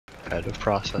repetitive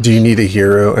process. Do you need a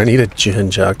hero? I need a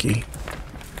gen jockey.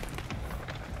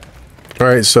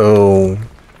 Alright, so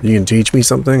you can teach me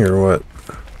something or what?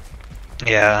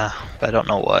 Yeah, but I don't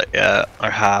know what yet or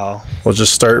how. We'll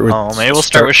just start with... Oh, maybe we'll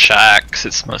start with Shack, because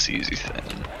it's the most easy thing.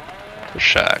 For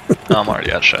Shack. No, I'm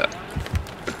already at Shack.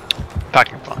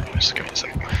 Packing fine, just give me a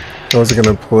second. I was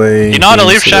gonna play... You know how to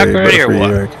leave Shack already or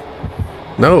what?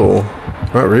 No,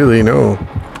 not really, no.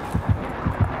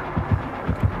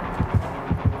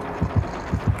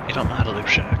 You don't know how to leave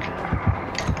Shack.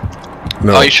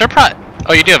 No. Oh, you should probably...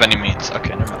 Oh, you do have any means.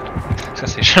 Okay, never mind. I was gonna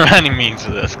say, you should have any means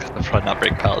of this, because I'll probably not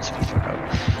break pallets if you fuck up.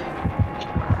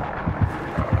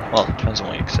 Well, it depends on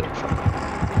what you consider fuck.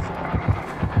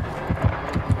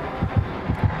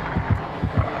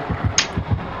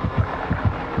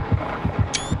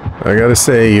 I gotta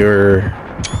say, you're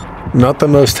not the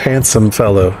most handsome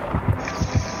fellow.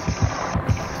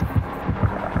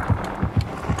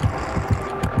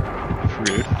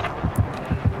 Rude.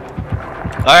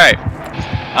 Alright.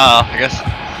 I guess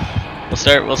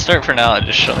we'll start for now and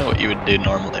just show me what you would do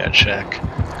normally at Shack.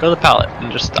 Go to the pallet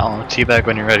and just, I don't know, teabag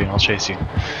when you're ready and I'll chase you.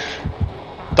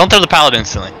 Don't throw the pallet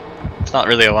instantly. It's not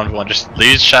really a 1v1, just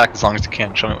leave Shack as long as you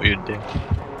can. Show me what you would do.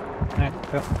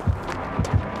 Alright, go.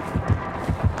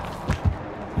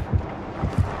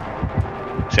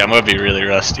 See, I'm gonna be really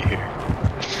rusty here.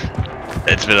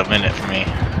 It's been a minute for me.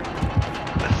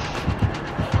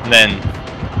 And then,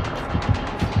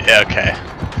 yeah, okay.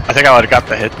 I think I would have got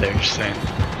the hit there. Just saying.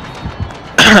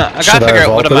 I gotta figure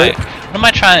out what am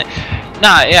I trying?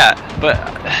 Nah, yeah, but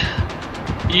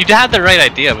you had the right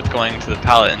idea with going to the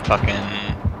pallet and fucking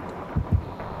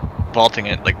vaulting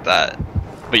it like that,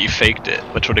 but you faked it,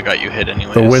 which would have got you hit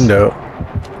anyways. The window.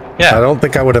 Yeah. I don't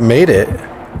think I would have made it.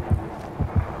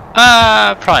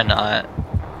 Probably not.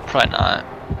 Probably not.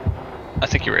 I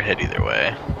think you were hit either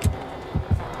way.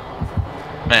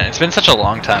 Man, it's been such a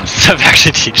long time since I've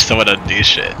actually teach someone how to do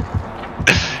shit.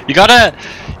 you gotta.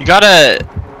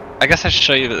 I guess I should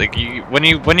show you that, like, when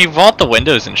you vault the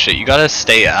windows and shit, you gotta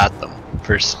stay at them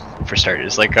for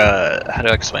starters. Like, how do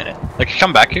I explain it? Like, you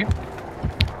come back here.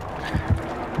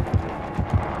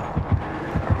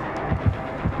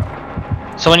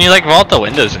 So when you like vault the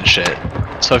windows and shit.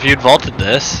 So if you'd vaulted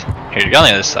this, here, you're on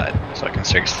the other side, so I can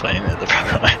start explaining it the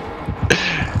proper way.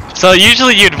 So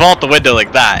usually you'd vault the window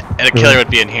like that, and a killer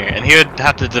would be in here, and he would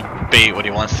have to debate what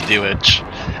he wants to do, which,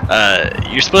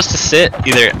 you're supposed to sit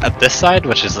either at this side,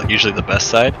 which is like usually the best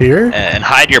side, here, and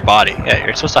hide your body. Yeah,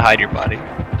 you're supposed to hide your body,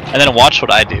 and then watch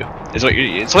what I do. Is what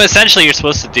it's what essentially you're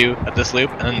supposed to do at this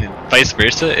loop, and then vice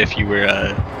versa. If you were,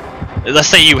 let's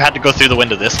say you had to go through the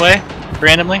window this way,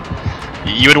 randomly,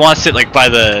 you would want to sit like by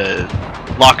the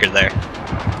locker there.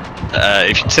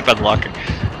 If you sit by the locker,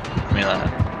 I mean,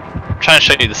 I'm trying to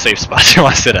show you the safe spots you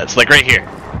want to sit at. It's like right here.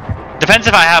 Depends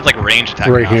if I have like range attack.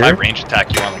 Right here? If I have range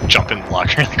attack, you want to like jump in the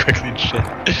locker really quickly and shit.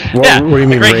 What, yeah, what do you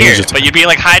mean like right range here. attack? But you'd be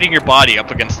like hiding your body up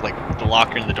against like the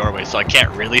locker in the doorway, so I can't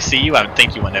really see you. I would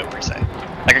think you went out per se.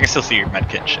 Like I can still see your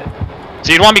medkit and shit.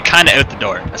 So you'd want to be kind of out the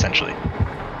door, essentially.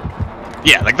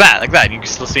 Yeah, like that, like that. You can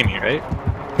still see me, right?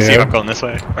 Yeah. See if I'm going this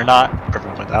way or not, or if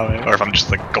I'm going that way, or if I'm just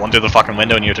like going through the fucking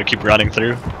window and you have to keep running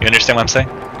through. You understand what I'm saying?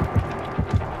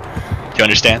 Do you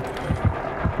understand?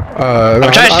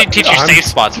 I'm trying to teach you safe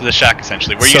spots for the shack,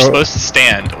 essentially, where you're supposed to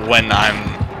stand when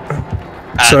I'm.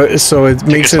 So it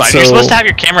makes it so. You're supposed to have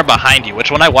your camera behind you, which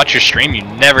when I watch your stream, you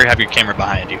never have your camera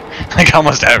behind you, like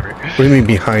almost ever. What do you mean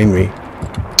behind me?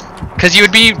 Because you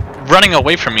would be running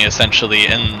away from me essentially,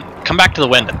 and come back to the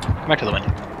window. Come back to the window.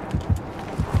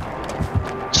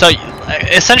 So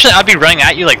essentially, I'd be running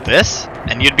at you like this,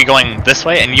 and you'd be going this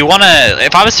way. And you wanna,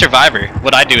 if I was Survivor,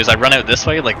 what I do is I run out this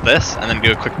way like this, and then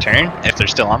do a quick turn if they're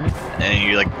still on me, and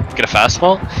you like get a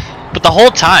fastball. But the whole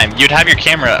time, you'd have your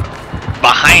camera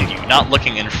behind you, not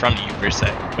looking in front of you per se,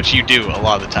 which you do a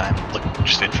lot of the time. Look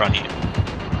just in front of you.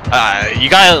 You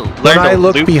gotta learn to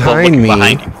look behind me.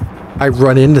 I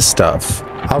run into stuff.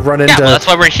 I'll run into. Yeah, well, that's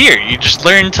why we're here. You just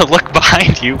learn to look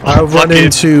behind you. I'll run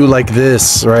into like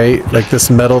this, right? Like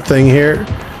this metal thing here.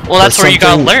 Well, that's where you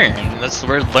gotta learn. That's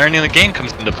where learning the game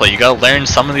comes into play. You gotta learn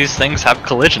some of these things have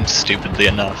collisions, stupidly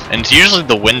enough. And it's usually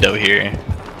the window here.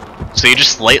 So you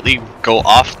just slightly go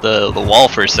off the wall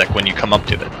for a sec when you come up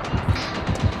to it.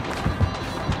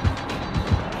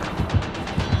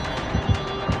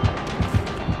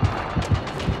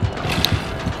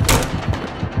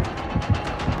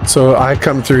 So I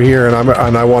come through here and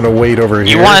I want to wait over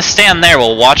here. You want to stand there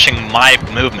while watching my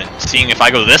movement, seeing if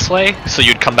I go this way, so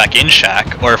you'd come back in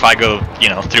shack, or if I go, you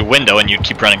know, through window and you'd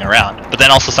keep running around. But then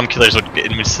also some killers would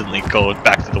instantly go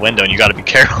back to the window, and you got to be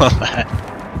careful of that.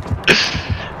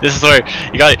 This is where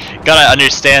you gotta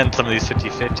understand some of these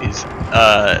 50-50s.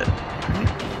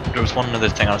 There was one other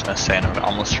thing I was gonna say and I've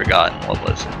almost forgotten. What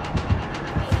was it?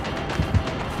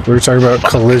 We were talking about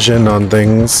collision on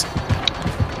things.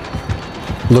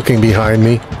 Looking behind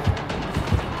me.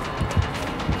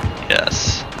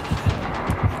 Yes.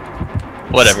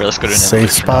 Whatever, let's go to an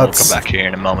safe spots. We'll come back here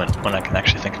in a moment when I can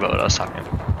actually think about what I was talking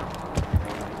about.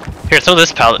 Here, throw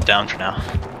this pallet down for now.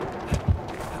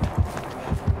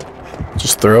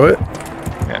 Just throw it?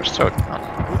 Yeah, just throw it down.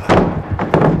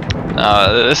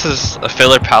 This is a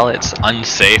filler pallet, it's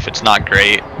unsafe, it's not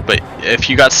great, but if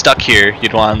you got stuck here,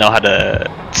 you'd want to know how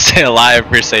to stay alive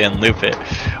per se and loop it,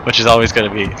 which is always going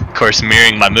to be, of course,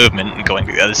 mirroring my movement and going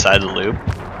to the other side of the loop.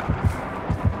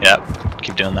 Yep,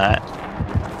 keep doing that.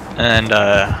 And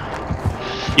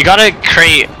you gotta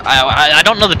create, I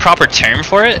don't know the proper term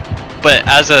for it, but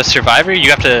as a survivor you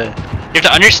have to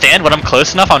understand when I'm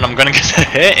close enough and I'm gonna get a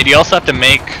hit, and you also have to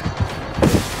make,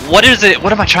 what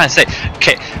am I trying to say?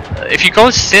 Okay, if you go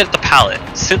sit at the pallet,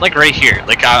 sit like right here,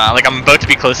 like I'm about to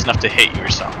be close enough to hit you or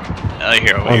something.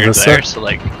 Here, over here, there, so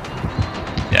like,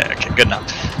 yeah, okay, good enough.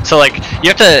 So like, you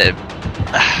have to,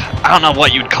 I don't know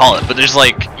what you'd call it, but there's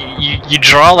like, you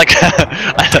draw like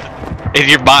in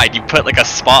your mind, you put like a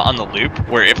spot on the loop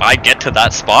where if I get to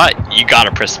that spot, you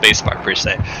gotta press spacebar per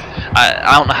se.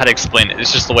 I don't know how to explain it.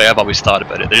 It's just the way I've always thought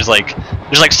about it. There's like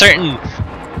certain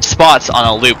spots on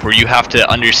a loop where you have to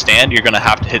understand you're gonna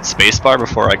have to hit spacebar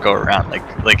before I go around.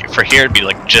 Like for here, it'd be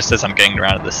like just as I'm getting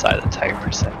around to this side of the tire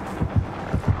per se,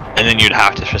 and then you'd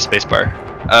have to press spacebar.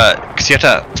 Cause you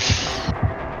have to.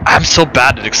 I'm so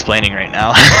bad at explaining right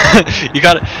now. You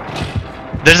gotta.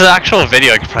 There's an actual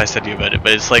video I could probably send you about it,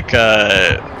 but it's like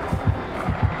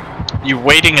you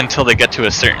waiting until they get to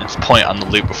a certain point on the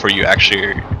loop before you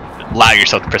actually allow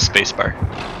yourself to press spacebar.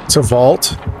 It's a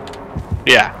vault.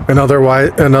 Yeah. And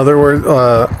otherwise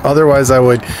I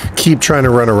would keep trying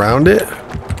to run around it.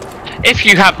 If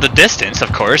you have the distance,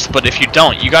 of course, but if you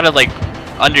don't, you gotta like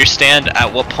understand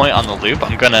at what point on the loop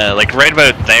I'm gonna, like right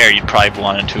about there, you'd probably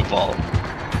want to vault.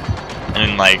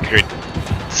 And like,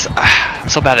 I'm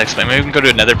so bad at explaining. Maybe we can go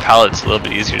to another palette. It's a little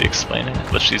bit easier to explain it.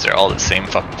 Which these are all the same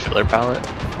fucking filler palette.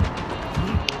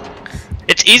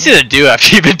 It's easy to do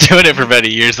after you've been doing it for many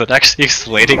years, but actually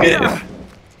explaining it.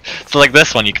 So like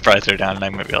this one, you could probably throw down, and I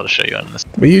might be able to show you on this.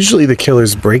 But usually the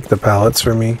killers break the pallets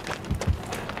for me.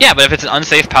 Yeah, but if it's an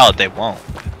unsafe palette, they won't.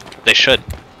 They should.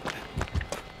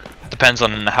 Depends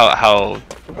on how.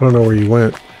 I don't know where you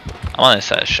went. I'm on this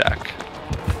side of shack.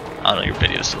 I don't know, your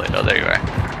video's delayed. Oh, there you are.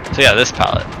 So yeah, this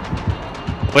palette,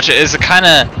 which is a kind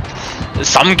of,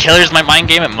 some killers might mind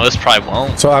game it, most probably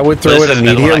won't. So I would throw it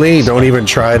immediately. Don't even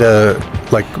try to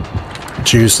like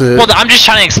juice it. Well, I'm just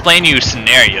trying to explain you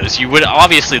scenarios. You would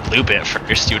obviously loop it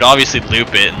first. You would obviously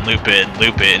loop it and loop it and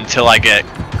loop it until I get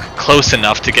close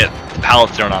enough to get the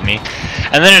pallet thrown on me.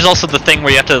 And then there's also the thing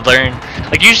where you have to learn,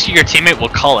 like usually your teammate will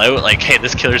call out like, hey,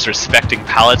 this killer's respecting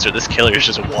pallets, or this killer is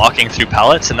just walking through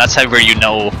pallets, and that's how where you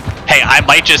know, hey, I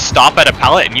might just stop at a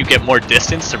pallet and you get more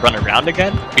distance to run around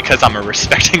again because I'm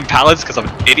respecting pallets because I'm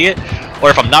an idiot. Or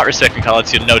if I'm not respecting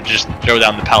pallets, you know, just throw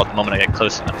down the pallet the moment I get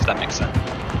close enough, if that makes sense.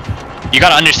 You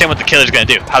gotta understand what the killer's gonna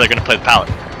do, how they're gonna play the pallet.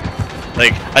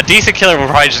 Like, a decent killer will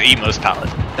probably just eat most pallet.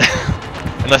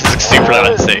 Unless it's super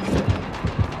unsafe.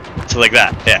 So like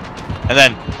that, yeah. And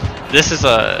then, this is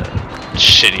a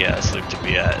shitty ass loop to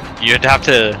be at. You'd have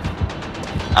to,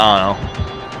 I don't know,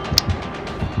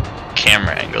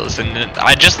 camera angles. And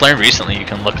I just learned recently you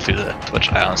can look through the,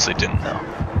 which I honestly didn't know.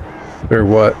 Or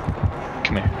what?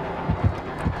 Come here.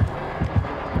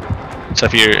 So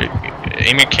if you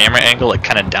aim your camera angle like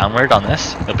kind of downward on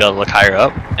this, you'll be able to look higher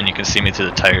up, and you can see me through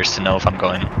the tires to know if I'm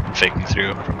going faking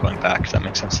through, or if I'm going back. Does that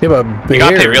make sense? Yeah, but you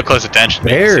gotta pay real close attention.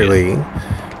 Barely.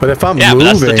 But if I'm moving, but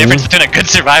that's the difference between a good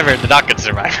survivor and a not good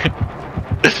survivor.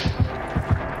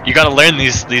 You gotta learn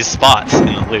these spots in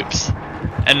the loops,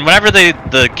 and whenever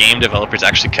the game developers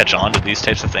actually catch on to these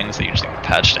types of things, they usually get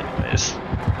patched anyways.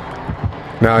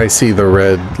 Now I see the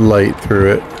red light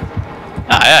through it.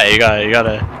 Ah, yeah, you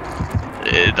gotta.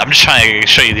 I'm just trying to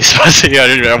show you these spots so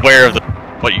you're aware of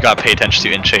what you gotta pay attention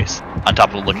to in chase, on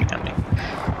top of looking at me.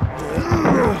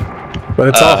 But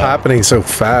it's all happening so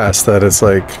fast that it's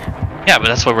like... Yeah, but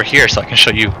that's why we're here, so I can show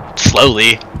you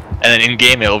slowly, and then in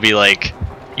game it will be like,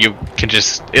 you can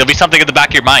just, it'll be something in the back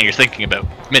of your mind you're thinking about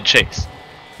mid-chase.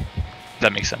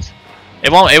 That makes sense.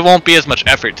 It won't be as much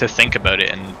effort to think about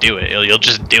it and do it. You'll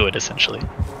just do it essentially,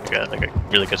 like a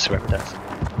really good survivor does.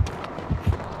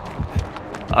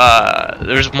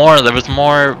 There was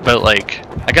more, but like,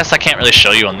 I guess I can't really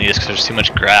show you on these because there's too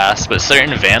much grass, but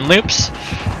certain van loops,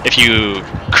 if you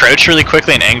crouch really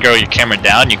quickly and angle your camera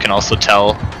down, you can also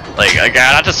tell. Like, I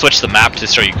have to switch the map to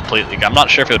show you completely. I'm not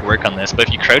sure if it would work on this, but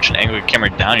if you crouch and angle your camera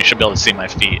down, you should be able to see my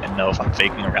feet and know if I'm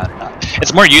faking around or not.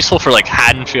 It's more useful for like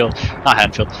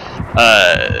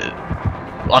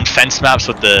on fence maps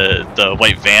with the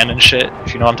white van and shit.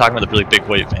 If you know what I'm talking about, the really big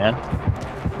white van.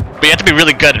 But you have to be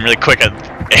really good and really quick at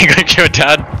angling your camera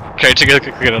down, crouching a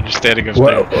good understanding of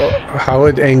Well, how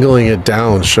would angling it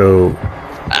down show?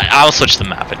 I'll switch the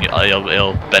map and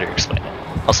it'll better explain it.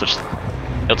 I'll switch the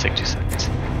map. It'll take 2 seconds.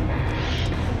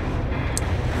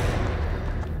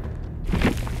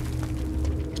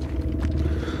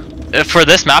 For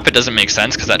this map, it doesn't make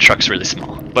sense because that truck's really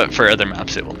small. But for other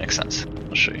maps, it will make sense.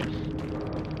 I'll show you.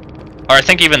 Or I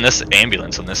think even this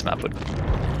ambulance on this map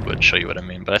would show you what I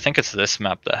mean. But I think it's this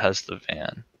map that has the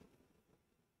van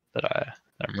that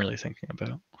I'm really thinking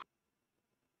about.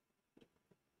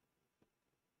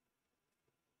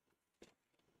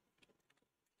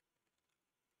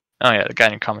 Oh yeah, the guy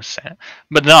in your comments is saying it.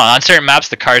 But no, on certain maps,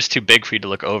 the car is too big for you to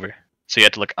look over, so you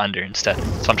have to look under instead.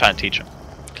 So I'm trying to teach him.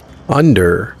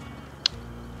 Under.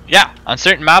 Yeah, on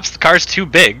certain maps the car is too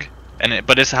big,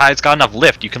 but it's got enough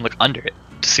lift you can look under it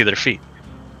to see their feet.